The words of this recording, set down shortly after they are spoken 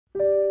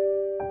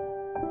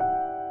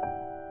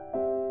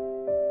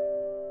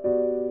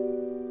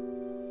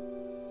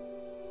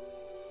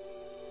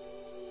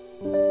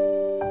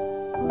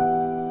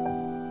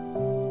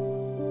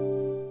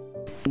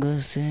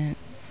rwose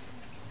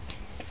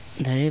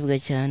ndaribwa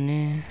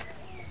cyane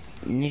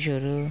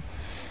nijoro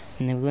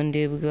nibwo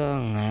ndibwa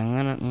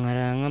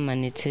nkara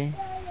nkamanitse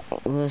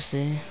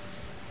rwose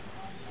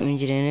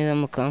mungire neza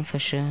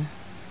mukamfasha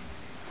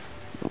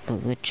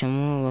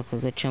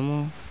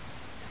bakagacamo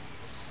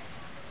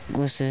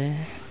rwose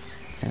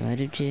aba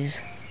ari byiza.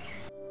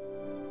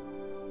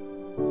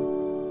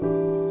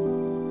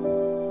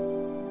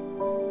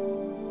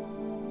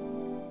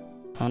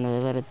 Hano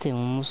barateye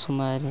mu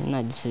musumari nta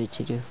gisebe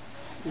kiriho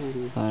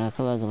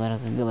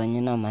barakagabanya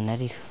inama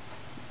nariho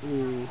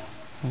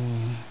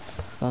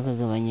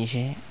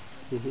bakagabanyije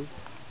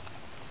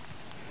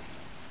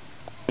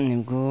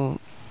nibwo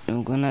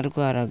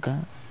narwaraga.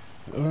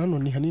 Hano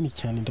ni hanini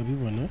cyane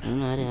ndabibona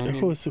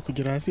hose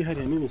kugera hasi hari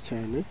hanini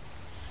cyane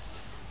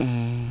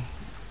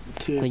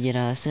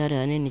kugera hasi hari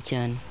hanini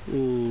cyane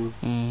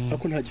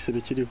ariko nta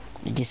gisebe kiriho.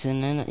 Igisebe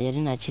yari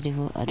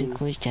ntakiriho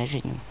ariko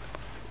cyaje nyuma.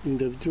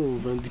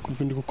 Ndabyumva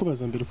ndi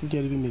kukubaza mbere uko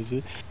byari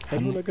bimeze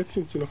harimo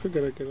n'agatsinsino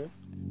kagaragara.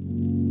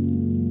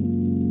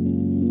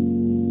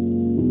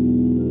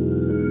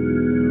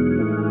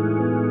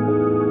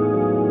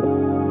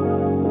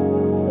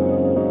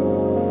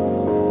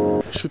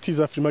 Inshuti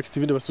za Afrimax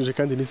TV ndabasuje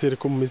kandi nizere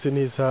ko mumeze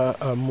neza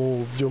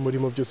mu byo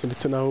murimo byose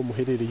ndetse naho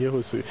muherereye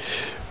hose.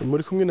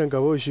 Muri kumwe na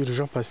Ngabo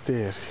Jean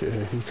Pasteur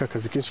ni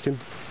kakazi kenshi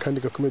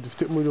kandi gakomeye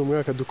dufite muri uyu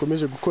mwaka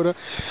dukomeje gukora.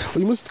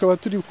 Uyu munsi tukaba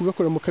turi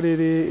kugakora mu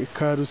karere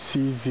ka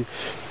Rusizi.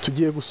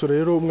 Tugiye gusura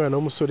rero umwana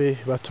w'umusore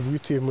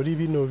batubwitiye muri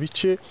bino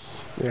bice,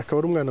 akaba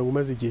ari umwana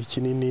umaze igihe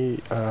kinini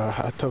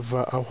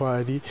atava aho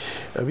ari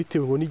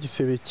bitewe ngo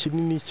n'igisebe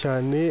kinini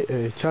cyane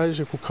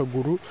cyaje ku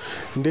kaguru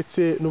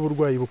ndetse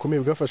n'uburwayi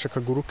bukomeye bwafashe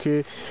akaguru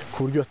ke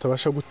ku buryo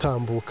atabasha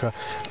gutambuka.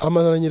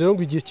 Amaranye rero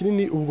ngo igihe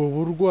kinini ubwo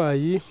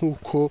burwayi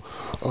nk'uko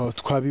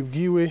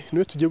twabibwiwe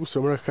niwe tugiye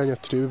gusura muri akanya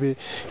turebe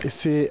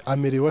ese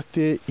amerewe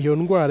ate. Iyo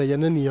ndwara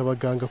yananiye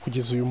abaganga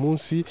kugeza uyu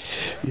munsi,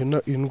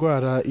 iyo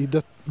ndwara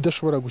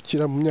idashobora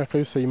gukira mu myaka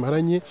yose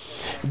ayimaranye,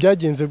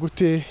 byagenze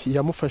gute,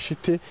 yamufashe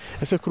ite,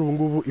 ese kuri ubu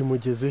ngubu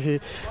imugeze he?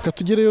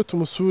 Katugereyo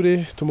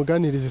tumusure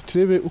tumuganirize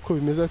turebe uko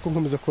bimeze. Ariko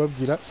nkomeza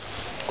kubabwira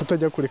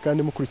kutajya kure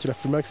kandi mukurikira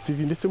Afrimax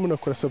TV ndetse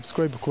munakora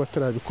subscribe kuba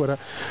tarabikora.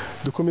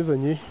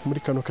 Dukomezanye muri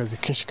kano kazi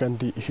kenshi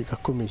kandi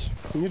gakomeye.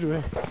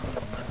 Nyiriwe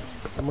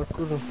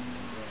amakuru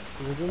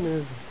ubu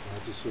neza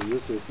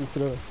dusubize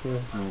turabase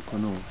nuko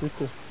no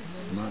bite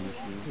mana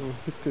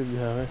bite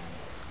byawe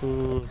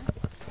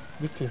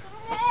bite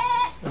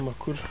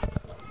amakuru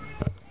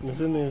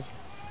meze neza.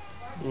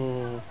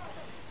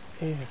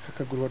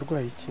 Akaguru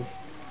warwaye iki?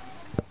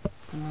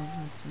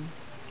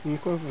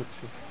 Niko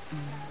wavutse?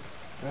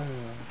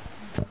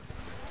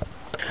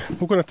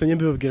 Nkuko natanye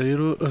mbibabwira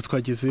rero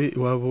twageze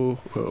iwabo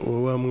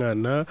wa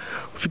mwana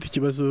ufite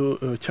ikibazo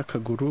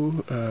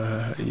cy'akaguru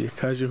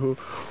kajeho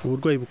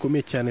uburwayi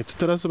bukomeye cyane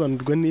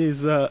tutarasobanurwa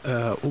neza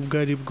ubwo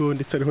ari bwo,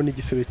 ndetse ariho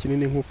n'igisebe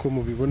kinini nkuko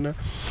mubibona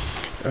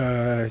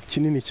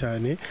kinini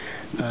cyane.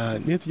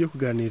 Niyo tugiye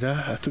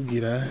kuganira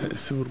atubwira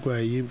se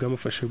uburwayi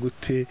bwamufashe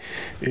gute,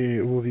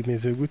 ubu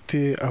bimeze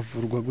gute,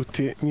 avurwa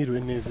gute. Mwiriwe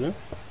neza?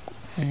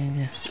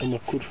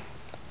 Amakuru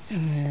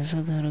neza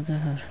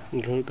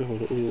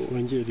gahoro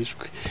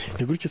wongerejwe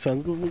ni gutyo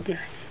usanzwe uvuga.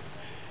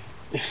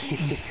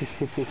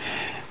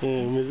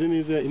 Umeze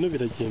neza, ino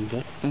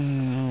biragenda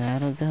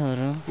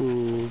gahoro.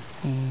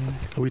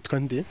 Witwa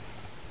nde?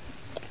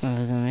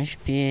 Ndabinginze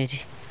Byari.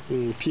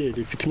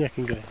 Byari ufite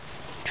imyaka ingahe?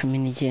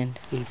 19.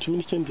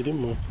 19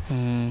 irimo?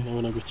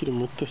 Nabona gukiri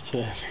muto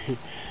cyane.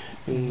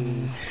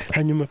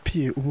 Hanyuma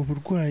ubu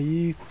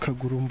burwayi ku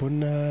kaguru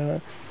mbona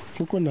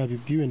kuko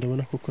nabibwiwe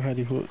ndabona koko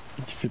hariho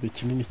igisebe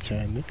kinini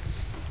cyane,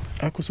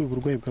 ariko se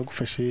uburwayi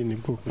bwagufashe ni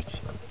bwoko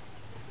ki?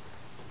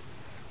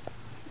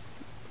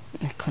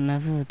 Ko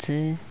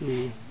navutse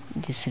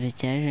igisebe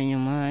cyaje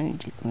nyuma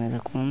gikomeza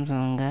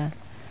kunzonga.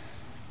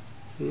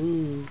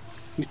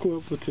 Niko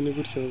wavutse? Ni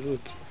gutya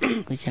wavutse?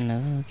 Gutya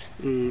navutse.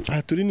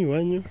 Aha turi ni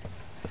iwanyu?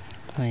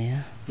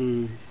 Oya.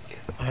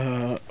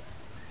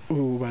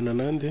 Ubana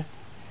nande?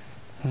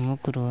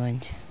 Mukuru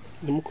wanjye.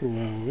 Ni mukuru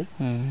wawe?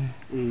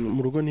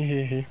 Mu rugo ni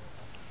hehe?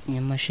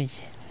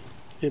 Nyamasheke.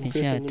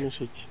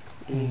 Nyamasheke.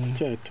 Ku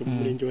Cyato, mu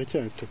murenge wa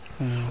Cyato.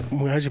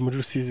 Mwaje muri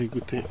Rusizi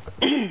gute?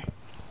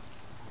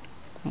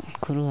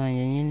 Mukuru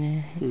wanjye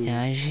nyine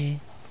yaje,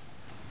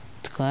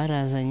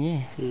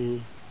 twarazanye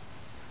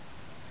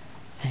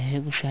aje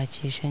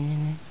gushakisha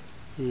nyine.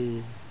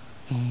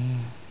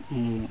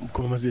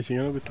 Ubwo mumaze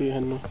kingana gute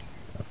hano?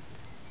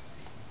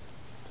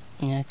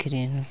 Imyaka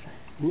 7.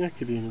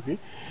 Imyaka 7?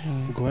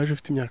 Ubwo waje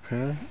ufite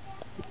imyaka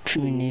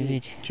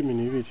 12.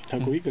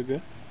 Ntabwo wigaga?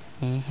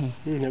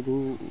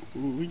 Ntabwo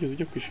wigeze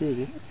ujya ku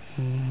ishuri?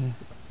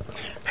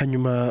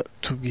 Hanyuma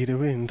tubwire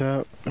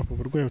wenda abo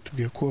burwayi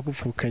tubwiye ko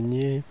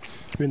wabuvukanye,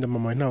 wenda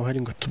mama ntawe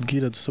hari ngo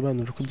atubwira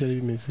dusobanure uko byari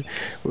bimeze.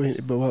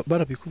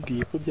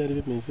 Barabikubwiye ko byari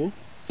bimeze?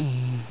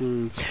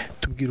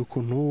 Tubwira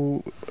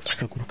ukuntu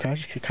akaguru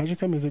kaje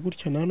kameze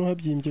gutya, na hano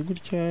habyimbye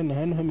gutya, na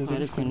hano hameze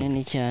ariko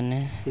nini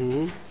cyane.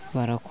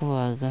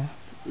 Barakubaga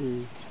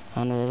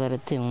hano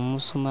barateye mu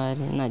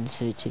musumari nta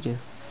gisebe kiriho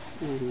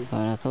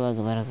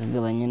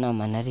barakagabanya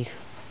inama nariho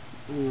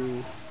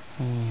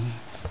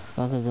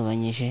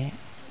bakagabanyije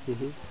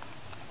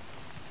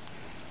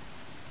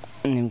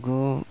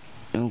nibwo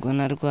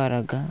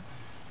narwaraga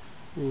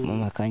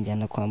mama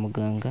akanjyana kwa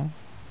muganga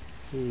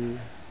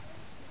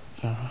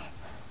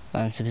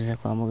bansubiza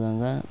kwa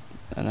muganga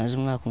amaze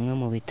umwaka umwe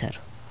mu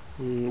bitaro.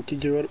 Iki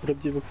gihe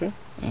urabyibuka?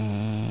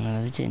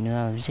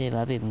 Ababyeyi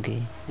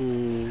babimbwiye.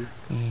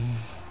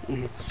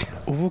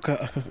 Uvuga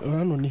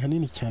hano ni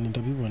hanini cyane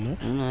ndabibona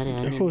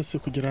hose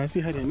kugera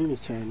hasi hari hanini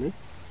cyane.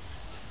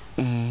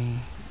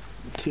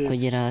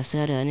 Kugera hasi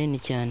hari hanini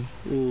cyane.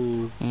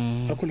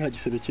 Ako nta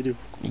gisebe kiriho?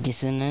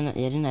 Igisebe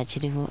yari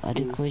ntakiriho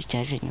ariko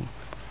cyaje nyuma.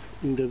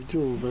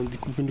 Ndabyumva ndi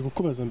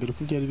kukubaza mbere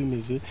uko byari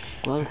bimeze.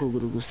 Kwa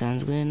kuguru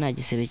gusanzwe nta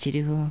gisebe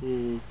kiriho.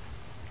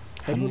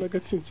 Hariho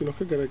n'agatsinsino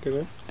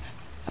kagaragara.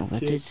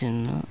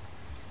 Agatsinsino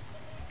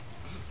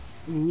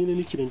nyine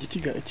n'ikirenge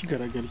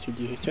kigaragara icyo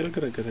gihe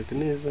cyaragaragaraga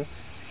neza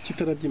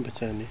kitarabyimba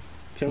cyane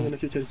cyangwa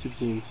nacyo cyari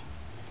kibyimbye.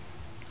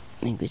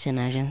 Ni gutya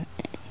naje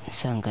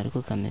nsanga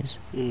ariko kameze.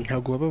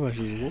 Ntabwo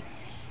wababajije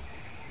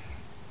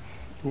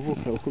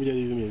uvuka uko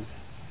byari bimeze?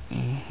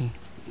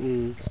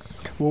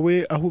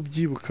 Wowe aho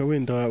ubyibuka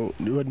wenda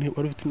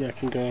wari ufite imyaka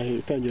ingahe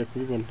utangira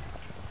kubibona?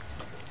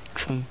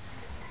 10.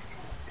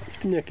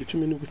 Ufite imyaka 10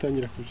 nibwo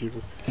utangira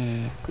kubyibuka?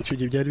 Icyo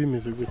gihe byari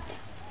bimeze gute?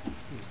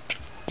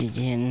 Icyo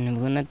gihe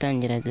nibwo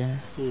natangiraga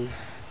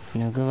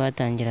nibwo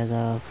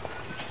batangiraga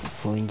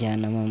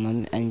kunjyana mama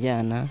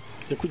anjyana.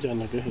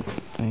 Yakujyanaga he?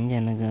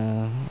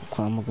 Anjyanaga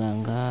kwa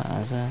muganga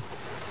aza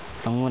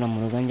ankura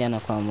mu rugo anjyana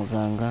kwa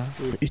muganga.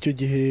 Icyo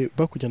gihe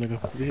bakujyanaga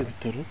ku bihe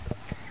bitaro?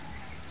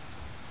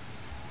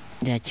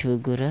 Bya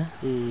Kibogora.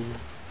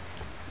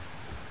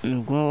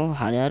 Nubwo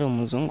hari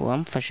umuzungu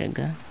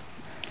wamfashaga.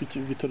 Iki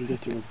bitaro bya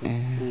Kibogora?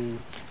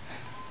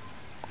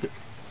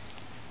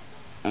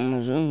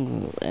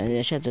 Umuzungu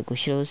yashatse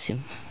gushyiraho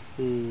sima.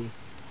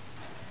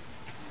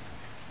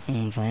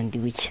 Umva ndi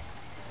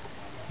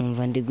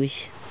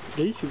gushya.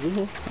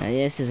 Yayishyizeho?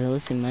 Yashyizeho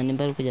sima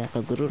nimba ari kugira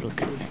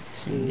akagororoke.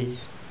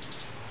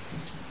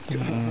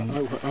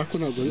 Ako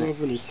ntabwo ari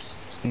wavunitse?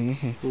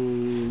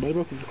 Bari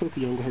bakubwiye ko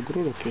kugira ngo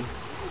hagororoke?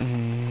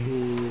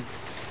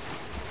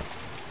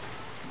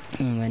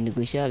 Umva ndi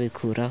gushya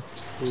bikuraho.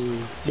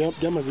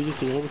 Byamaze igihe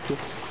kingana gute?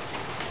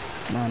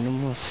 Nta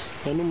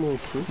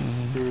n'umunsi.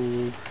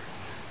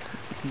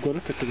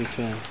 Bwaratakaga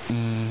cyane.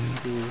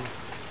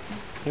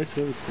 Bahise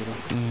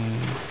babikuraho.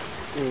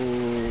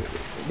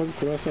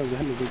 Babikuraho wasanze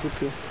hameze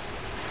gute?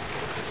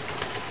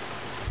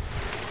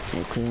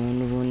 Ariko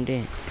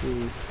n'ubundi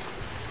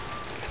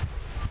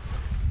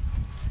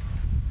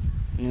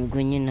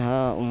nibwo nyine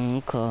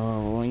umwuka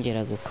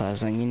wongeraga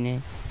ukaza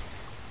nyine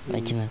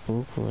bakimara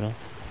kuwukuraho.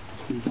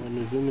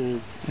 Bameze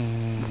neza.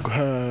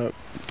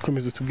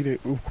 Komeza utubwire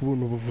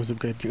ukuntu ubuvuzi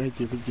bwawe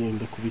bwagiye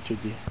bugenda kuva icyo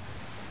gihe.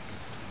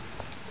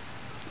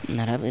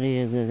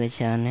 Narabirirwaga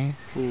cyane.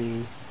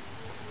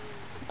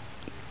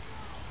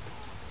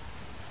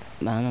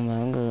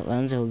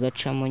 Banze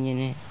kugacamo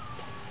nyine.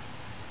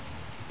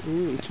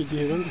 Icyo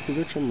gihe banze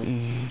kugacamo?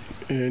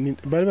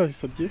 Bari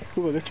babisabye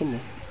ko bagacamo?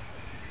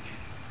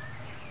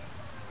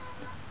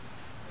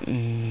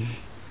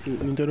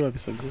 Ninde wari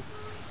wabisabye?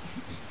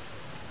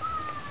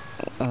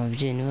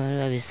 Ababyeyi nibo bari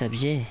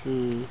babisabye.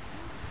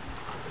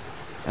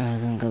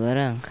 Abaganga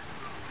baranga.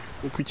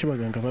 Kuki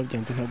abaganga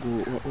babyanze? Ntabwo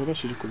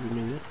wabashije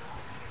kubimenya?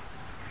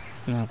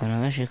 Ntabwo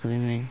nabashije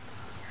kubimenya.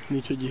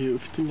 N'icyo gihe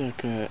ufite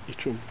imyaka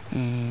 10?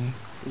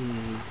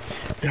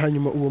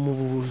 Hanyuma uwo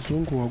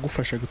muzungu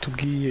wagufashaga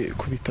tubwiye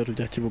ku bitaro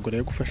bya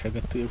Kibogora yagufashaga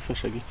ate?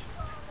 Yagufashaga iki?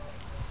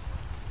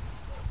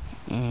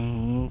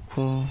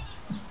 Nuko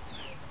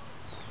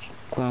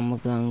kwa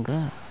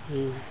muganga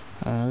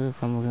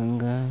kwa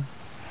muganga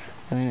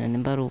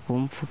nimba ari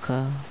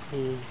ukumfuka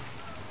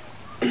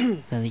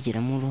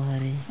babigiramo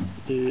uruhare.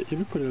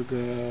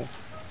 Yabikoreraga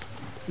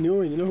ni wowe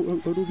wenyine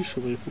wari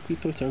ubishoboye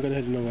kukwitaho cyangwa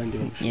hari n'abandi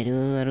babishoboye? Yari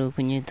we wari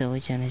ukunyitaho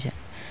cyane cyane.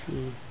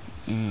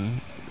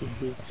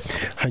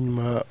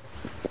 Hanyuma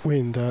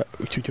wenda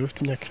icyo gihe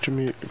ufite imyaka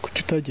 10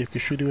 kuki utagiye ku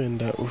ishuri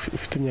wenda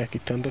ufite imyaka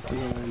 6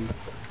 n'abandi?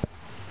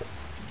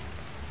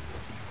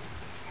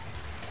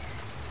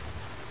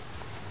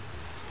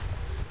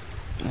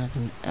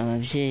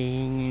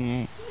 Ababyeyi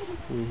nyine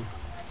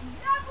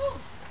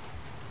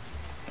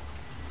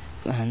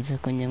banze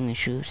ko njya mu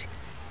ishuri.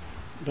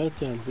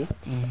 Barabyanze?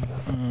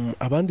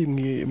 Abandi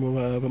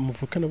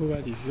bamuvuka nabo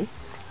barize?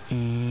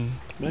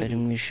 Bari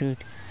mu ishuri.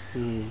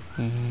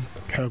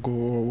 Ntabwo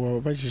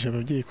wababajije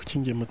ababyeyi kuki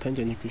ngiye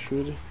mutanjyanye ku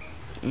ishuri?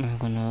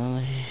 Ntabwo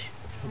nababajije.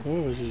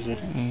 Wababajije?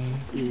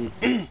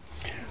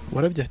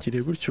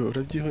 Warabyakiriye gutyo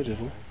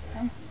urabyihorera?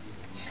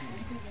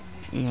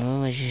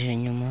 Nababajije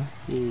nyuma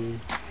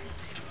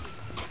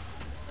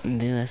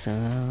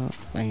mbibasaba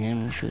banyari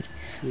mu ishuri.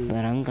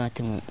 Barambwira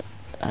ati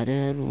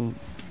hari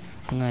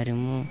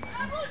umwarimu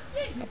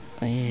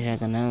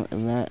wajyaga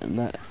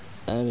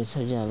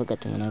babisabye bavuga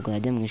ati ntabwo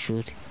yajya mu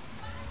ishuri.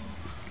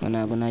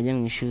 Ntabwo najya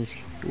mu ishuri.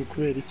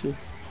 Kubera iki?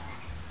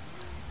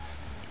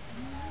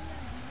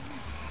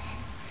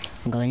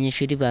 Ngo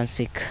abanyeshuri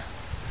banseka.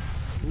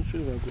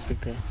 abanyeshuri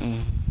baguseka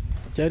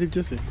byari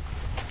byose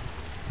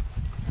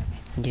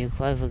ngiye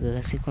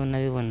kubavugaga siko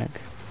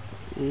nabibonaga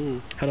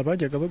hari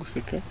abajyaga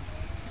baguseka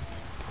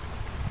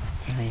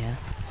aya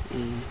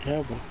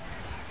yabo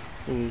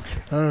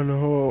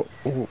noneho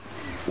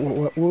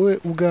wowe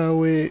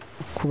ubwawe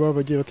kuba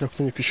bagiye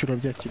batarakujyanye ku ishuri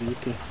wabyakiriye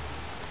ute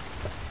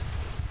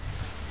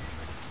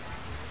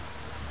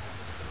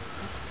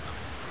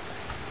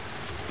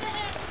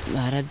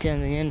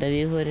barabyanzanye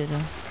ndabihorera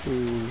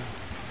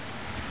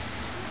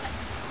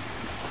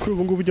kuri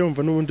ubu ngubu ujya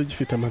wumva n'ubundi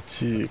ugifite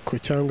amatsiko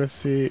cyangwa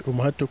se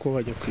umuhate wo kuba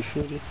wajya ku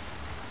ishuri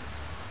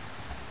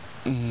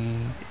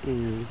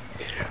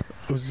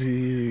uzi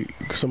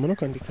gusoma no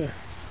kwandika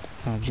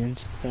ntabyo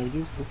nzi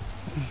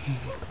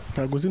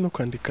ntabwo uzi no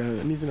kwandika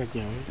n'izina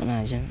ryawe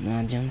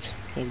ntabyo nzi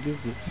ntabyo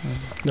uzi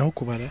naho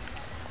kubara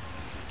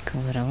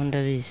aho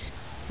ndabizi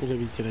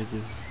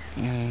urabigerageza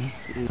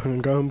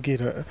ngaho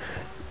mbwira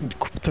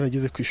kuba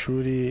utarageze ku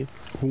ishuri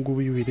ubu ngubu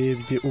iyo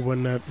ubirebye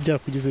ubona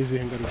byarakugizeho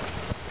izihe ngaruka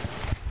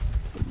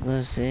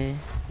rwose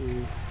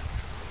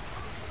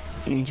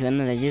njyewe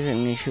narageze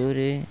mu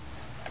ishuri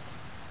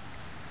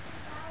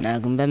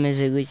ntabwo mba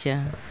meze gutya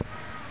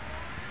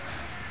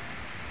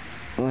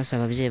bose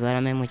ababyeyi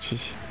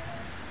baramemukiye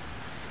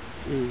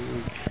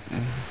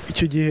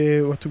icyo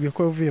gihe watubwiye ko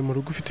wavuye mu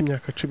rugo ufite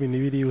imyaka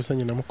 12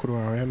 uzanye na mukuru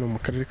wawe hano mu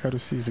karere ka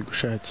Rusizi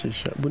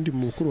gushakisha ubundi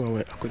mukuru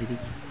wawe akora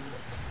ibiki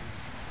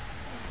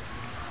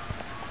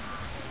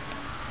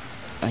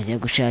ajya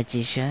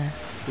gushakisha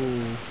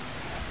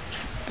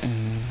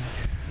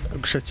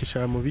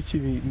gushakisha mu biki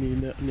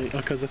ni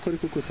akazi akora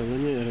ko kose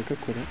abonye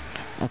aragakora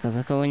akazi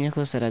akabonye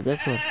kose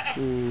aragakora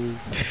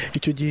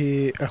icyo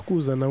gihe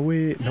akuzana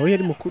nawe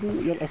yari mukuru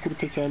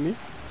akuruta cyane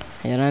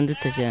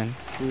yaranduta cyane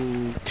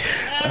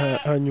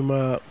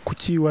hanyuma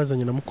kuki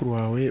wazanye na mukuru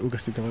wawe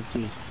ugasiga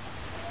ababyeyi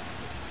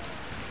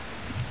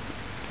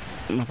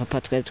na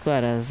papa twari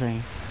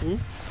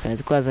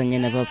twazanye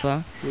na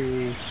papa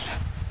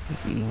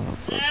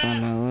papa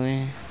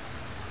nawe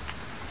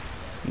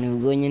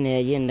nibwo nyine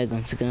yagendaga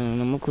nsigana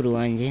na mukuru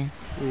wanjye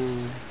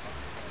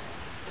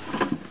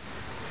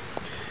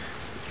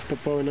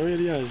papa wawe nawe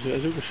yari yaje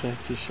aje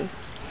gushakisha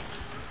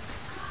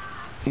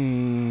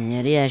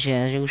yari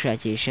yaje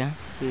gushakisha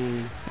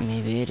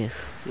imibereho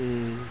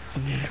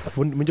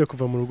mujya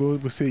kuva mu rugo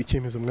gusa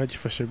icyemezo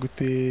mwagifashe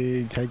gute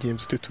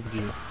byagenze ute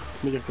tubwira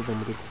mujya kuva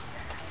mu rugo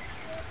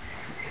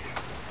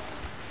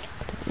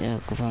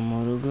kuva mu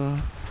rugo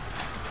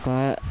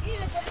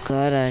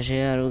twaraje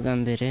ari ubwa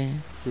mbere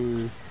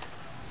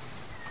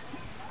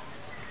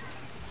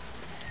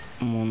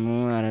umuntu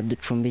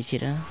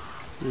araducumbikira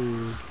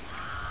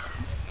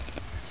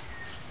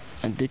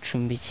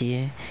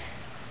aducumbikiye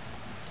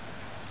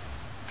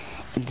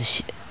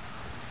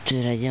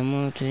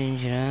turajyamo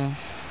turinjira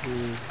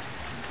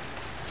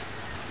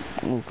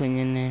uko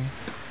nyine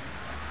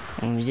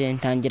umubyeyi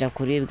ntangira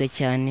kuribwa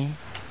cyane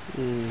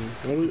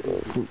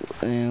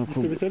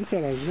igisebe cyari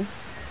cyaraje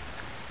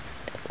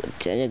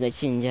cyajyaga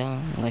kinjya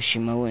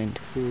ngashima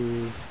wenda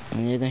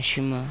najyaga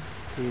nshima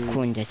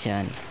kunjya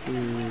cyane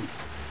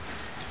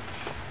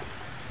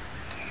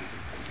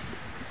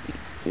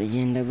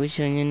bigenda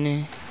gutyo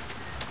nyine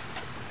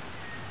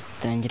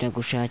tangira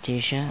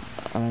gushakisha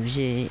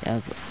ababyeyi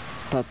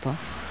papa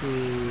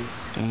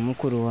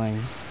mukuru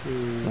wanjye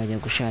bajya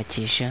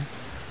gushakisha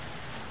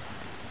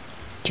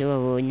icyo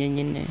babonye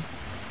nyine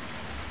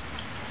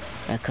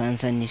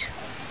bakanzanira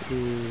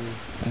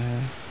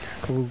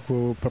ubwo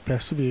papa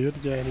yasubiyeyo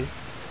ryari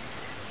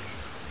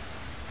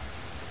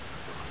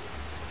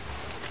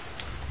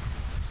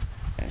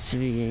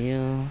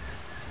yasubiyeyo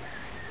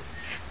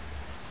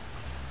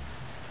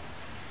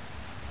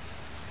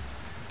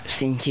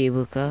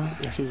sinkibuka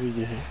ashize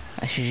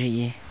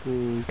igihe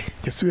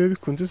yasubiyeyo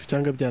bikunze se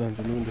cyangwa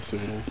byaranze n'ubundi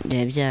asubirayo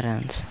byari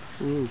byaranze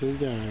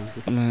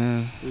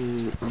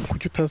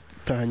kuki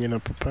utatahanye na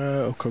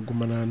papa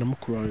ukagumana na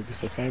mukuru wawe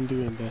gusa kandi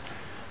wenda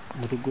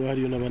mu rugo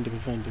hariyo n'abandi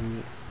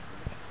bavandimwe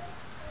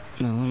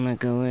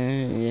nabonaga we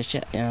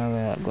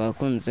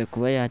wakunze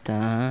kuba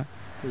yataha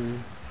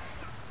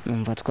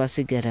numva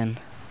twasigarana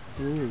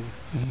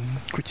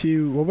kuki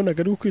wabonaga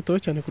ari ukwitaho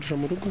cyane kurusha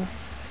mu rugo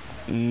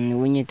niwe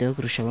unyitaho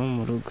kurusha abo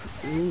mu rugo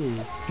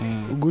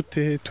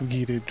gute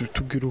tubwire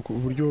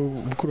uburyo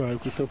mukuru wawe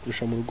kwitaho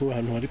kurusha mu rugo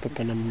ahantu hari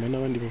papa na mama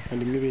n'abandi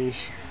bavandimwe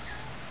benshi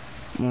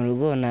mu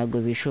rugo ntabwo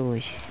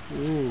bishoboye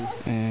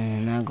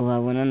ntabwo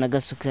babona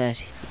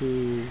n'agasukari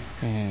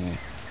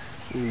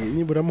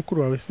nibura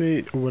mukuru wawe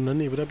se ubona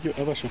nibura byo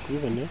abasha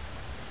kubibona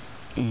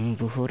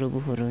buhoro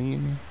buhoro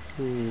nyine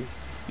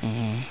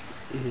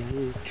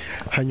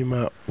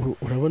hanyuma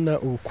urabona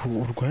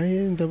urwaye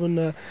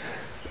ndabona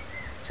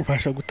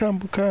ubasha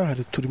gutambuka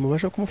hari turimo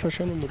ubasha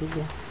kumufasha no mu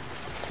rugo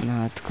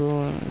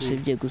natwo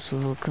usibye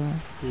gusohoka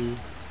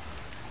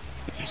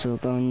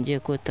nsohoka ngiye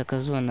kota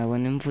akazuba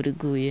nabona imvura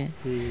iguye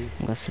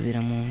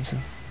ngasubira mu nzu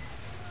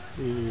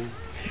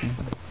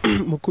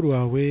mukuru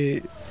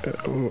wawe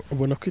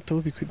ubona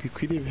kwitaho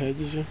bikwiriye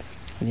bihagije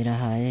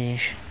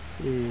birahayeje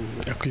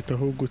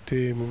akwitaho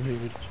gute mu buhe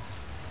buryo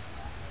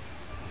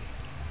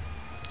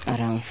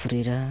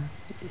aramfurira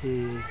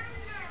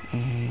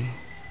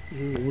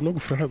ubu no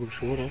gufura ntabwo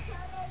bishobora.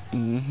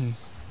 Mhm.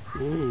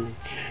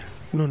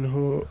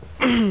 Noneho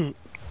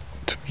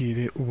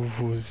tubwire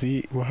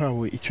ubuvuzi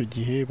wahawe icyo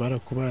gihe,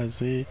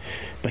 barakubaze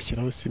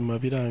bashyiraho sima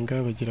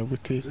biranga bagira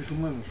gute?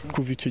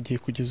 Kuva icyo gihe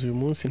kugeza uyu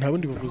munsi nta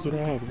bundi buvuzi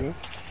urahabwa?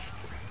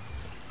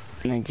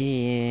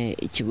 Nagiye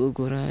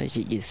ikibugura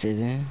iki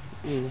gisebe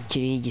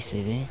kiriho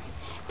igisebe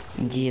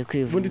ngiye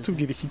Ubundi kwivuza.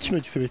 tubwire kino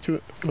gisebe cyo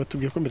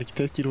batubwiye ko mbere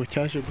kitari kiriho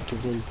cyaje gute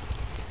ubundi?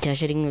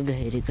 Cyaje ari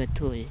nk'agaheri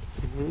gatoya,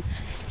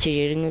 kije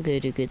ari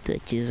nk'agaheri gato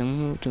kiza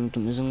nk'utuntu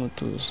tumeze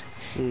nk'utuzi,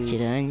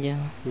 kiranja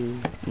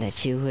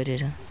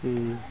ndakihorera.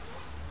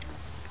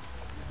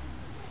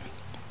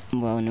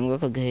 Mbona nibwo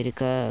akagaheri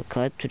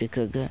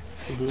katurikaga,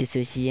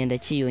 igisebe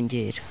kigenda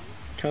kiyongera.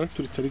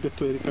 Karaturitse ari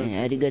gatoya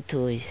Ari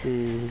gatoya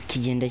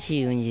kigenda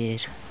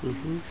kiyongera,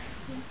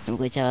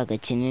 nubwo cyabaga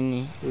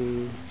kinini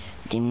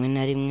rimwe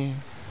na rimwe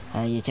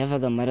igihe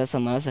cyavaga amaraso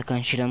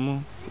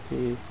akanshiramo,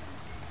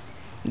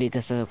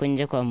 bigasaba ko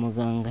njya kwa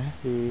muganga.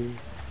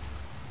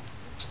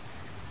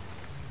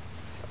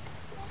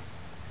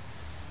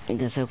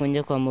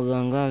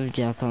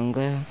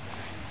 Byakanga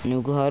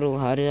nibwo hari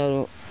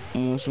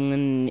umunsi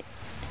umwe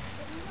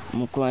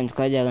mukuru wanjye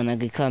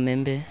twajyanaga i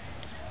Kamembe,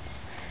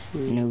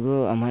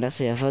 nibwo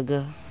amaraso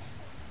yavaga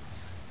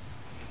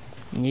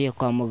ngiye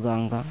kwa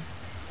muganga,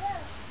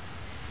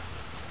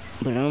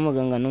 mbona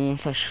n'umuganga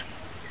n'umumfasha.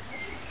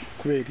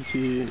 Kubera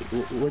iki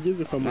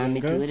wageze kwa nta muganga?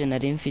 mituweli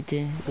nari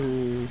mfite,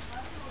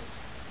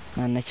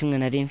 nta na kimwe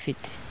nari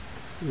mfite.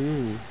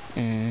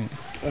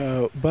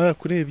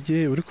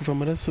 Barakurebye uri kuva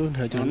amaraso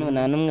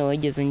nta n'umwe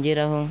wigeze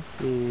ngeraho,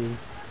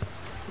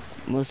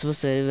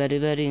 bose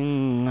bari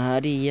nka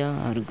hariya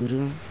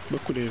haruguru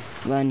bakureba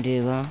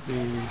bandeba,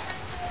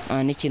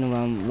 nta n'ikintu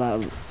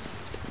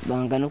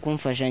banga no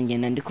kumfasha,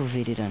 ngenda ndi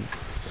kuvirirana.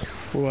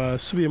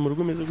 Wasubiye mu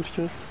rugo umeze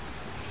gutyo?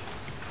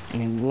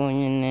 Nibwo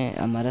nyine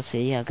amaraso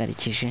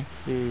yihagarikije,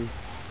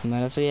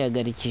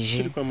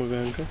 Kiri kwa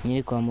muganga?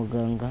 nyiri kwa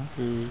muganga,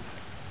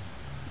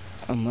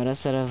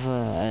 amaraso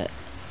arava,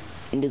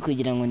 ndi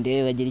kugira ngo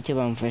ndebe bagire icyo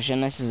bamfasha,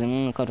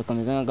 nashyizemo akantu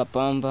kameze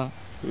nk'agapamba,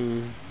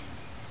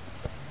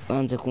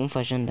 banze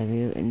kumfasha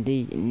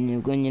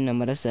nibwo nyine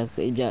amaraso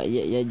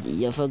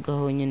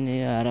yavagaho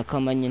nyine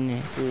arakama nyine,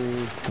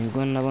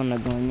 nibwo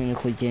nabonaga nyine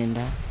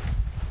kugenda,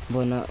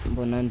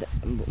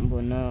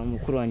 mbona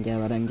mukuru wanjye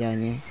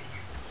baranjyanye,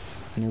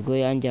 nibwo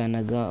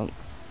yanjyanaga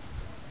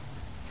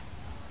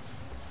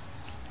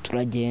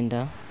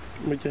turagenda,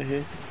 mujya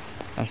he?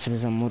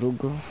 ansubiza mu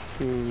rugo,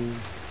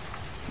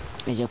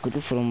 ajya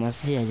kuri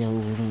farumasi, ajya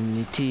kugura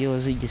imiti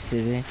yoza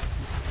igisebe.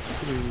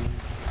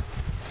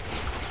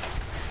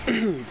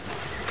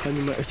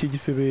 Hanyuma iki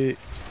gisebe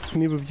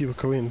niba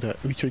ubyibuka wenda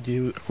icyo gihe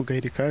ako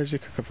gaheri kaje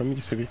kakavamo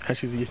igisebe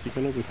hashize igihe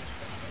kingana gute?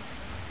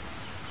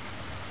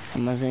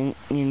 Amaze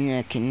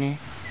nk'imyaka 4.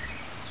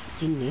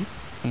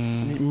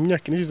 Mu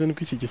myaka ine ishize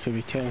nibwo iki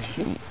gisebe cyaje?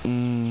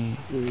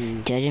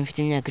 Cyaje mfite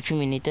imyaka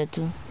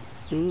 13.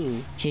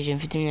 Kije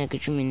mfite imyaka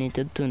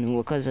 13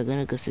 nibwo kazaga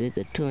n'agasebe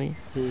gatoya,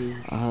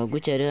 aha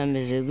gutya rero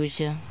ameze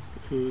gutya,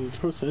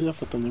 hose hari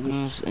hafatanye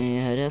gutya?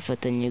 hari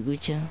hafatanye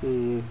gutya,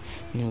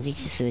 nibwo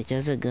igisebe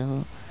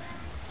cyazagaho,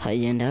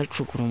 hagenda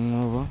hacukura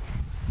umwobo,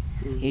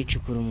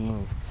 hicukura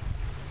umwobo.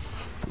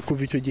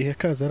 Kuva icyo gihe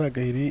kaza ari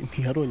agaheri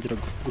ntiharongera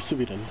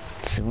gusubirana?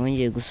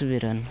 Sibongeye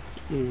gusubirana.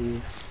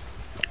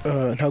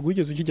 Ntabwo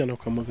wigeze ukijyana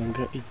kwa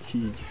muganga iki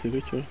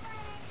gisebe cyo?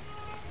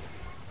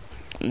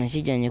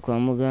 Nakijyanye kwa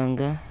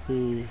muganga,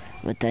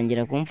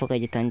 batangira kumfuka,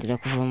 gitangira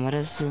kuva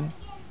amaraso,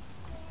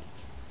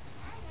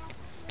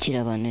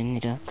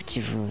 kirabananira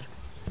kukivura.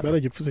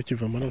 Baragipfuze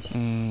kiva amaraso?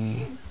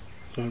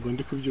 Ntabwo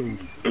ndi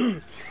kubyumva.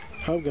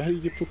 Habwa hari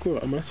igipfuko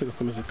amaraso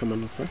agakomeza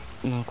akamanuka?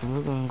 Ni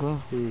ukuvuga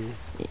ngo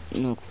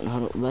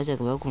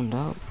bajyaga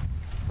bakunda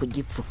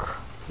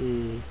kugipfuka,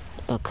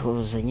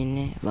 bakabuza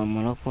nyine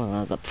bamara ko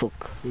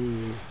bagapfuka,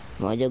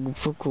 bajya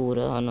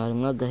gupfukura, hano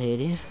harimo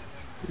agaheri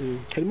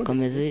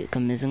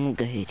kameze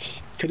nk'agaheri.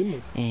 Karimo?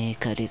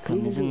 Kare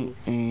kameze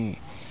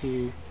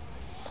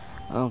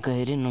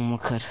agaheri ni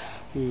umukara.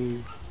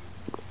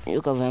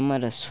 Iyo kavuye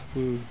amaraso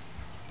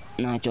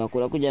ntacyo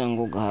wakora kugira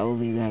ngo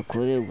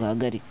ugakore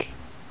ugahagarike.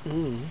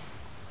 Ni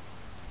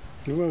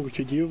ukuvuga ngo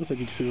icyo gihe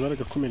ubusaga igisebe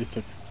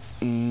baragakomeretsaga?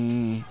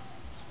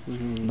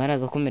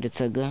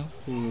 Baragakomeretsaga,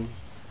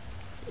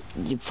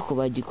 igipfuko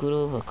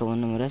bagikuru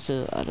bakabona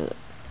amaraso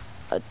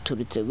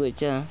aturitse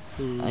gutya,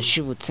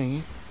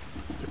 ashibutse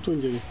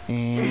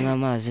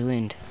nk'amazi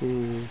wenda.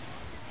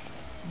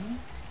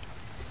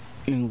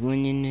 Nibwo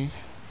nyine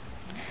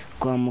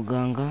kwa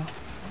muganga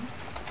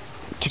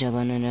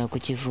kirabananira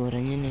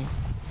kukivura nyine,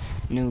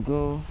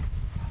 nibwo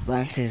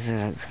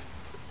bansezeraga.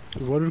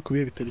 Wari uri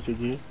kubihe bitari icyo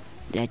gihe?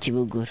 Bya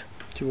Kibugura.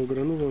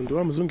 Kibugura n'ubundi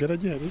wa muzungu yari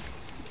agihari?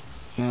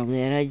 Ntabwo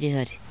yari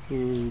agihari.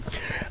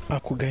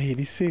 Ako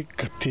gaheri se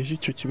gateje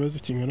icyo kibazo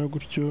kingana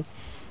gutyo,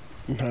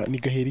 ni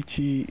gaheri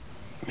ki?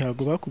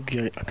 Ntabwo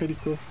bakubwiye ako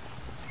ariko?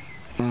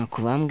 Ntabwo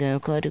bambwiye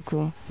ko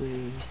ariko,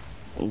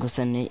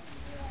 gusa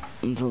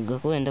mvuga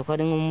ko wenda ko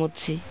ari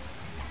nk'umutsi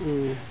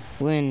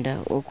wenda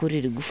wo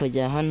kurira igufa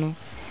rya hano,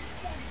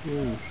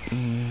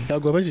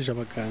 ntabwo wabajije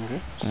abaganga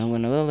ntabwo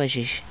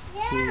nababajije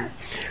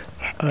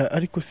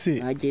ariko se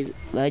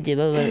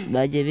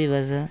bagiye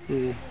bibaza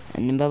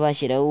nimba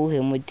bashyiraho uwuhe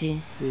muti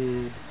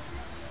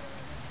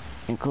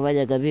niko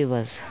bajyaga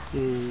bibaza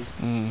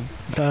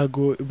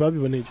ntabwo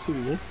babiboneye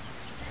igisubizo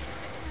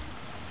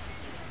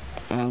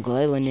ntabwo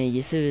babiboneye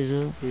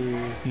igisubizo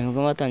nibwo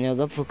batangira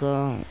gapfuka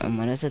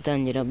amaraso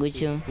atangira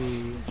gutyo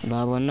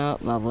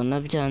babona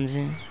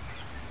byanze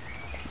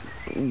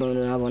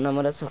babona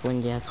amaraso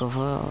akongera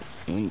akava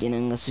ngenda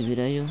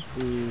ngasubirayo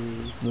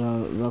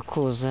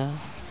bakoza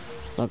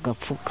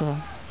bagapfuka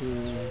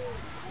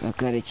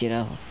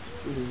bakarekeraho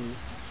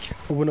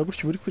ubona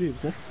gutyo uri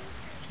kuribwa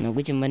na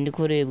gutyo mba ndi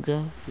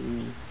kuribwa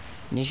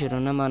nijoro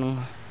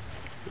n'amanywa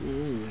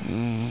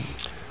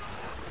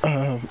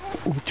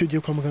ubu icyo gihe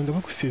kwa muganga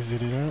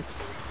bagusezerera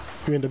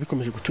wenda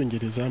bikomeje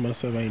gutungereza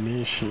amaraso yabaye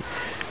menshi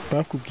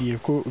bakubwiye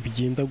ko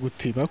bigenda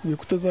gute bakubwiye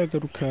ko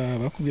utazagaruka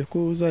bakubwiye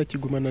ko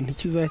uzakigumana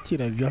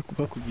ntikizakira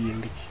bakubwiye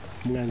ngo iki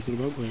umwanzuro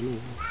baguhaye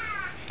n'ubu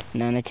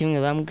nta na kimwe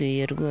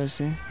bambwiye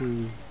rwose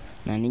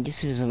nta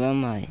n'igisubizo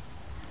bampaye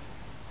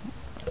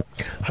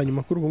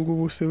hanyuma kuri ubu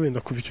ngubu se wenda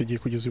kuva icyo gihe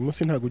kugeza uyu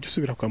munsi ntabwo ujya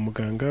usubira kwa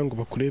muganga ngo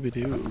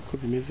bakurebere uko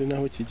bimeze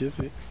n'aho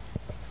kigeze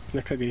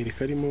n'akagahiri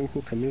karimo uko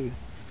kameze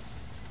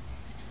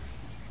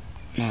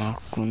nta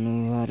kuntu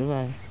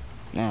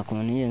nta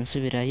kuntu iyo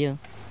nsubirayo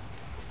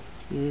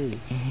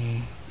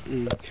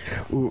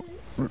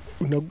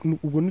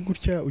ubwo ni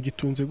gutya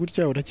ugitunze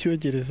gutya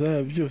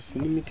urakiyogereza byose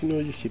n'imiti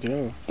nawe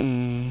uyishyiriraho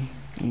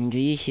njye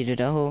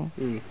uyishyiriraho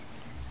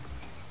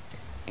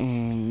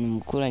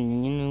umukuranye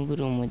nyine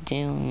ugura umuti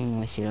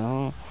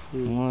ngashyiraho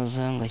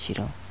umwoza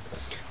ngashyiraho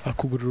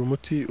akugurira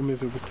umuti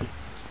umeze gute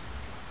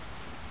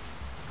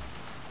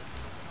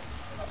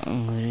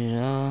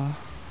ngurira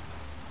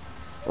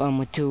wa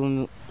muti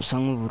usa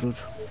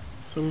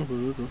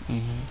nk'ubururu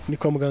ni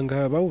kwa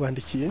muganga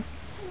bawubandikiye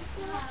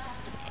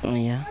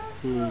oya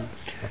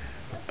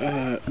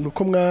ni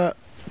uko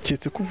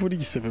mwaketse ko uvura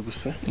igisebe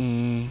gusa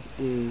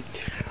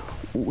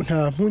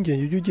nta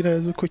mpungenge ujya ugira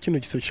ko kino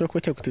gisebe gishobora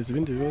kuba cyaguteza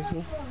ibindi bibazo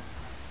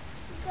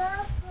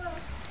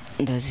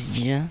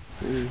ndazigira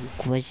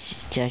kuba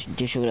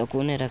gishobora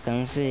kuntera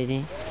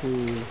kanseri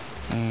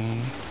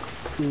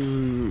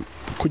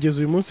kugeza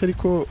uyu munsi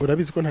ariko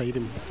urabizi ko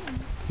ntayirimo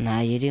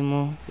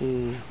ntayirimo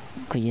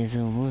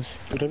kugeza ubu munsi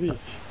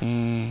urabizi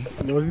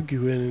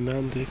wabibwiwe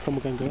nande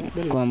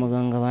kwa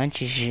muganga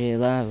bancishije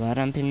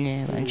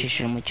barampimye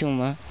bancishije mu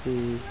cyuma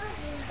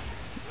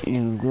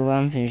nibwo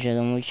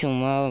bampinjaga mu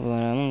cyuma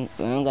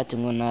barambwira ati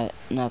ngo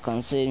nta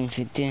kanseri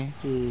mfite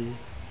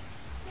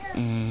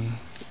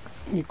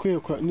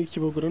ni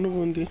ikibogora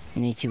n'ubundi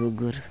ni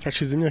ikibogora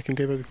hashize imyaka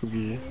ingahe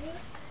babikubwiye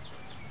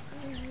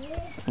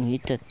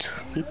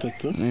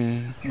nk'itatu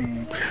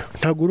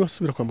ntabwo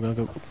urasubira kwa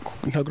muganga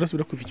ntabwo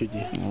urasubira kuva icyo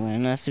gihe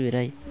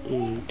nasubirayo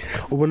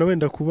ubona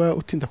wenda kuba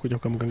utinda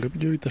kujya kwa muganga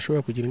byo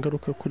bidashobora kugira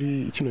ingaruka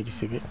kuri kino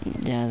gisebe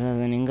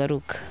byazazana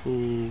ingaruka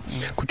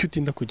kuki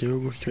utinda kujyayo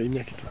gutyo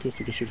imyaka 3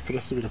 yose gashira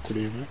turasubira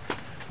kureba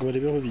ngo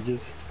barebe aho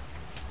bigeze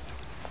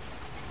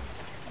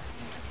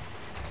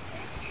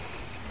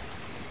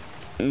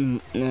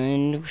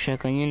ndi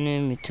gushaka nyine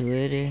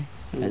mituweli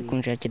ari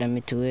kunshakira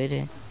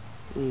mituweli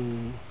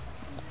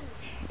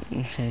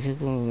nshake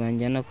ko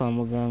banjyana kwa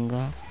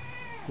muganga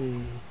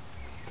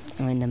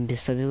wenda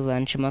mbisabe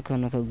bancemo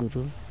akantu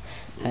akaguru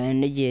hari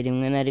n'igihe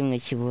rimwe na rimwe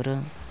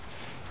kibura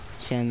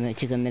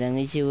kikamera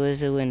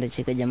nk'ikiboze wenda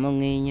kikajyamo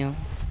nk'inyo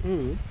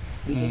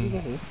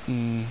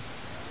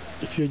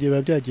icyo gihe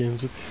biba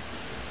byagenze ute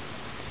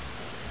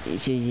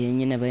icyo gihe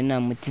nyine bari nta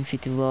muti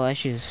mfite uba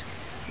washize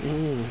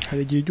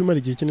hari igihe ujya umara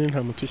igihe kinini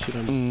nta muti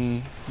ushyiramo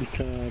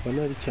bikaba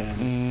nabi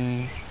cyane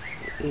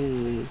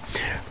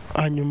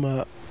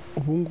hanyuma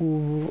ubu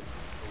ngubu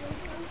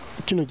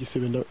kino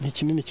gisebe ni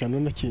kinini cyane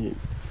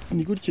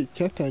ni gutya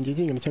cyatangiye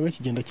kingana cyangwa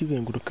kigenda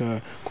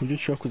kizenguruka ku buryo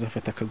ushobora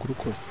kuzafata akaguru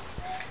kose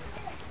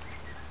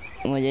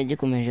ngo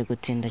gikomeje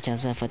gutinda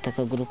cyazafata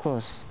akaguru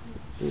kose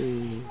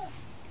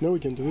nawe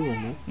ugenda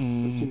ubibona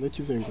kigenda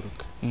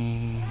kizenguruka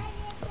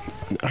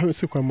aho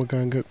yose kwa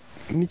muganga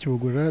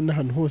n'ikibogora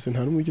n'ahantu hose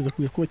nta n'umwe ugeze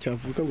kubwira ko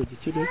cyavuka ngo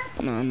gikire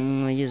nta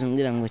n'umwe ugeze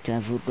umbwira ngo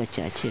cyavurwa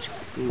cyakira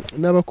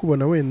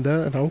n'abakubona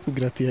wenda ntawe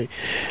ukubwira ati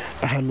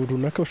ahantu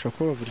runaka bashobora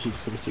kuba bavura iki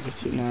gisebe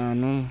kigakira nta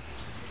n'umwe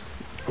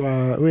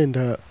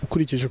wenda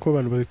ukurikije ko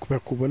abantu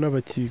bakubona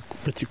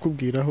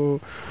bakikubwiraho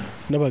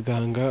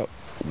n'abaganga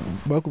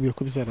bakubwiye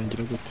ko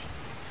bizarangira gute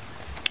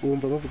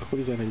wumva bavuga ko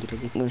bizarangira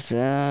gute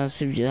gusa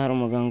sibyo hari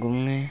umuganga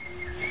umwe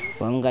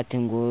wambwira ati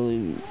ngo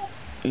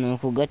ni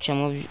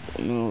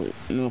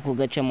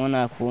ukugacamo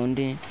nta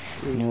kundi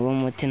ni wo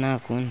muti nta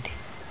kundi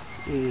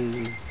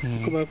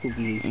uko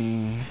bakubwiye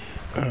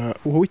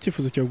wowe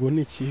icyifuzo cyawe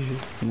ni ikihe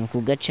ni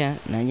ukugaca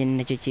nanjye ni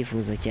nacyo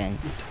cyifuzo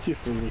cyanjye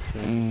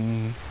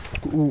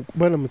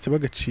baramutse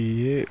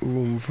bagaciye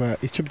wumva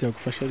icyo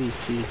byagufasha ari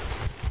iki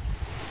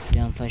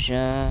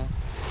byamfasha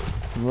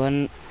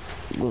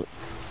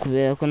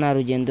kubera ko nta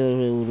rugendo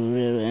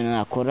rurerure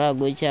nakora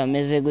gutya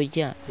ameze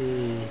gutya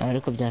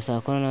ariko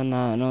byasaba ko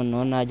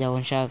noneho najya aho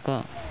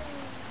nshaka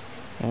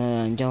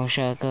njya aho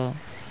ushaka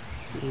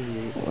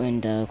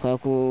wenda kubera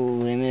ko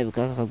uburemere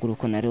bw'aka kaguru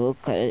ukuntu ariho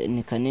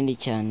ni kanini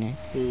cyane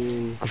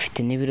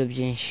gufite n'ibiro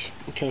byinshi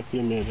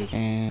karakuremerera.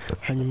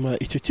 Hanyuma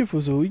icyo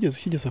cyifuzo wigeze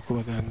ukigeza ku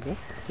baganga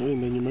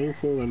wenda nyuma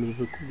y'uko abantu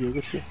babikubwiye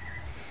gutyo?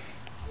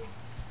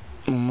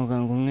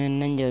 Umuganga umwe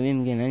nanjye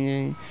wabimbwiye, nanjye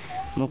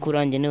mukuru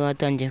wanjye niwe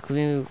watangiye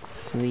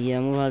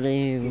kubigiramo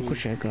uruhare kuko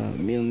ushaka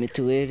iyo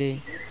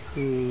mituweli.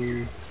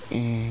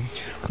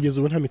 Kugeza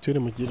ubu nta mituweli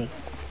mugira?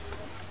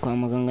 Kwa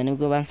muganga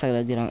nibwo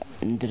bansabiraga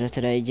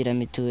turayigira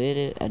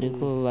mituweli,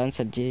 ariko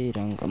bansabye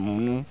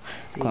irangamuntu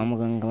kwa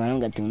muganga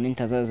barambwira ati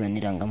nintazazana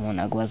irangamuntu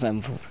ntabwo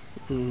bazamvura.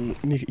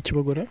 Ni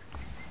Ikibogora?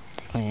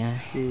 Oya,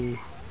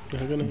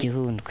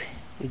 Gihundwe.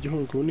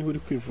 Igihundwe ubu niho uri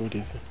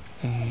kwivuriza?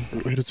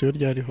 Uherutse iyo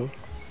ryariho?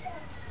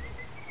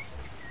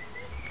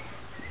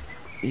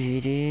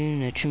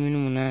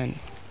 2018.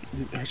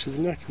 Hashize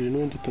imyaka 2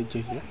 n'ubundi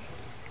utagiye?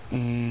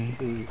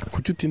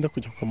 Kuki utinda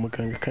kujya kwa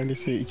muganga kandi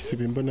se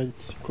igisebe mbona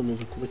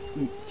gikomeza kuba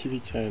kibi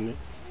cyane?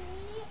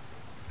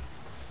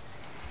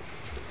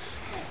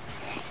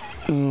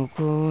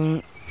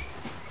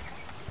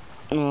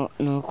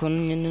 nuko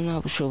nyine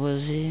nta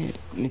bushobozi,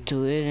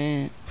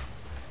 mituweli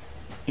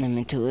nta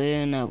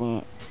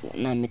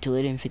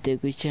mituweli mfite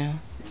gutya.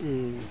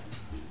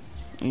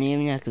 Niyo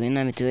myaka 2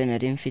 nta mituweli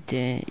nari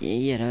mfite,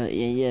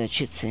 yari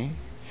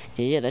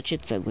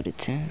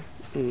yaracitsaguritse.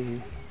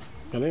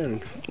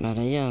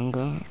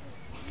 Barayanga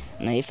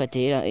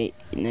nayifatiye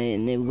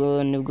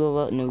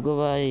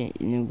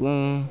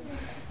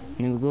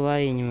nibwo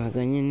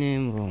bayinyumaga nyine,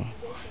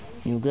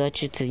 nibwo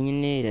yacitse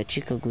nyine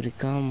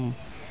iracikagurika,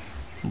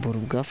 mbura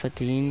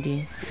ubwafata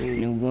iyindi.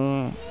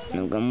 nibwo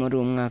muri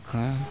uwo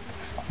mwaka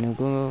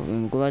nibwo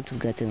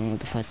batubwira ati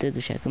dufate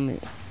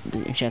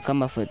nshaka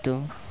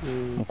amafoto.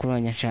 mukuru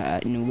wanjye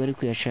nibwo ari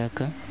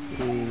kuyashaka.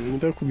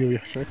 Ndakubwiye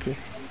uyashake?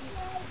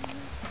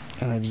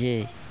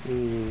 Ababyeyi.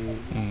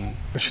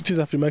 Inshuti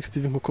za Afrimax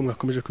TV nk'uko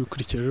mwakomeje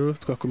kubikurikira rero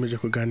twakomeje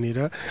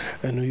kuganira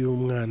n'uyu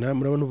mwana.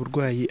 Murabona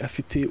uburwayi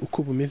afite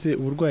uko bumeze,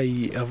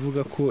 uburwayi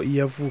avuga ko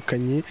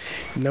yavukanye,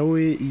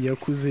 nawe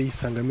yakuze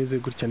yisanga ameze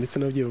gutya, ndetse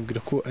n'ababyeyi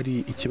babwira ko ari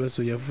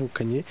ikibazo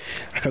yavukanye.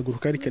 Akaguru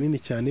kari kanini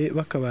cyane,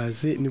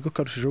 bakabaze nibwo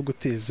karushijeho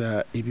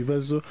guteza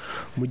ibibazo,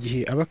 mu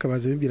gihe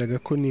abakabaze bibwiraga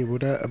ko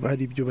nibura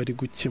hari ibyo bari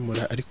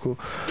gukemura ariko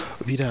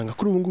biranga.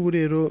 Kuri ubu ngubu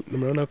rero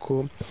murabona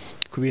ko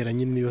kubera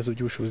nyine ibibazo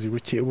by'ubushobozi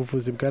buke,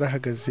 ubuvuzi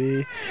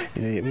bwarahagaze.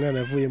 Umwana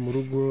yavuye mu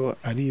rugo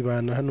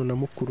aribana hano na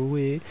mukuru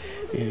we,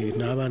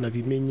 n'abana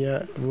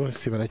bimenya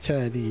bose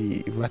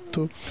baracyari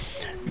bato,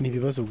 ni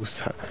ibibazo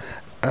gusa.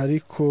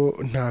 Ariko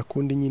nta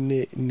kundi,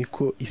 nyine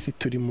niko isi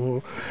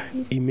turimo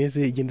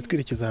imeze, igenda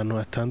twerekeza ahantu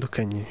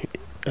hatandukanye.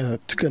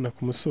 Tugana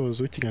ku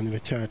musozo w'ikiganiro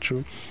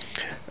cyacu,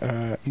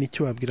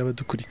 n'icyo wabwira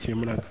abadukurikiye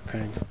muri aka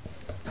kanya?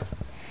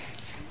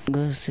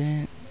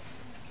 Rwose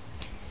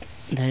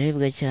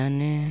ndaribwa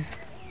cyane,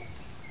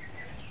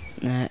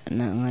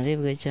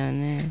 nkaribwa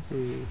cyane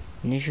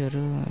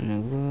nijoro.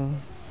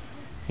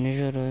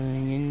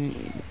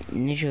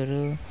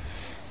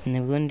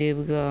 Nibwo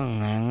ndibwa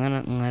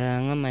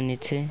nkara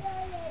nkamanitse.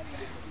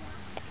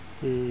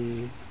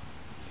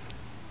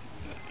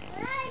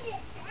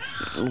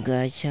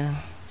 Bwacya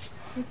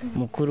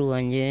mukuru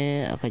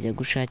wanjye akajya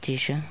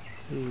gushakisha,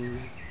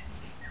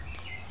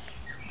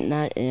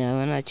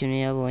 yaba nta kintu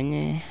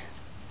yabonye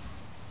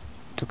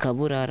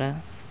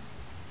tukaburara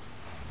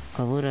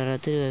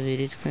turi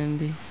babiri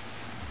twembi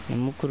na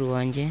mukuru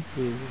wanjye.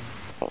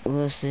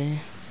 Bose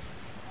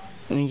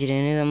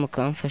mungire neza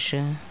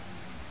mukamfasha,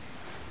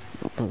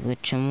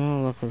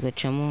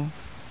 bakagacamo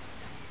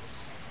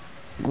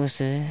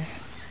rwose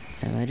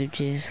aba ari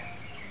byiza.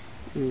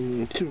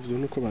 Ikivuzo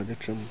nuko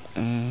bagacamo.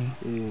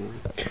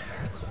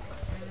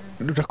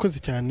 Urakoze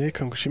cyane,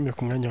 kangushimiye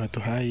ku mwanya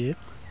waduhaye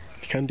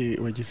kandi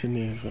wagize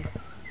neza.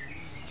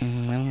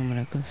 Namwe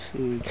murakoze.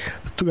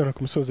 Tugana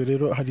ku musozo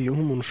rero, hari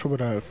nk'umuntu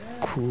ushobora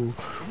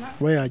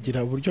kuba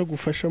yagira uburyo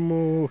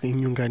agufashamo,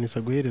 inyunganizi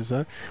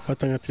aguhereza,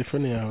 watanga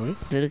telefone yawe?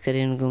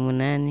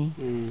 078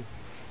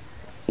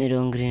 74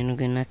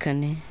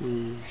 9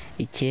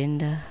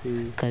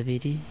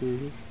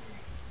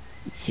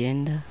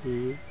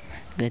 2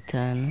 9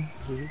 5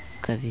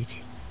 2.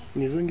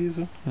 Nizo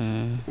ngizo?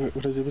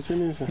 Urazibutse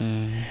neza?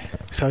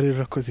 Sawa rero,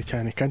 urakoze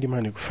cyane kandi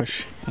Imana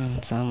igufashe.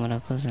 Sawa,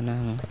 murakoze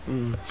namwe.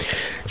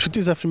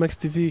 Inshuti za Afrimax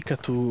TV,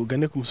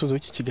 katugane ku musozo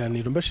w'iki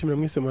kiganiro. Mbashimira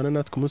mwese mwana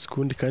natwe umunsi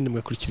kundi kandi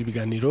mwakurikira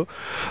ibiganiro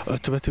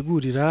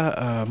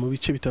tubategurira mu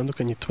bice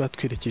bitandukanye tuba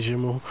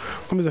twerekejemo.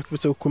 Komeza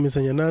kubitsa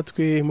gukomezanya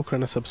natwe,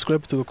 mukorana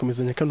subscribe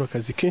tugakomezanya kano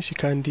kazi kenshi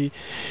kandi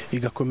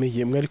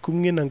igakomeye. Mwari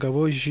kumwe na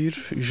Ngabo Jules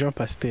Jean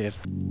Pasteur.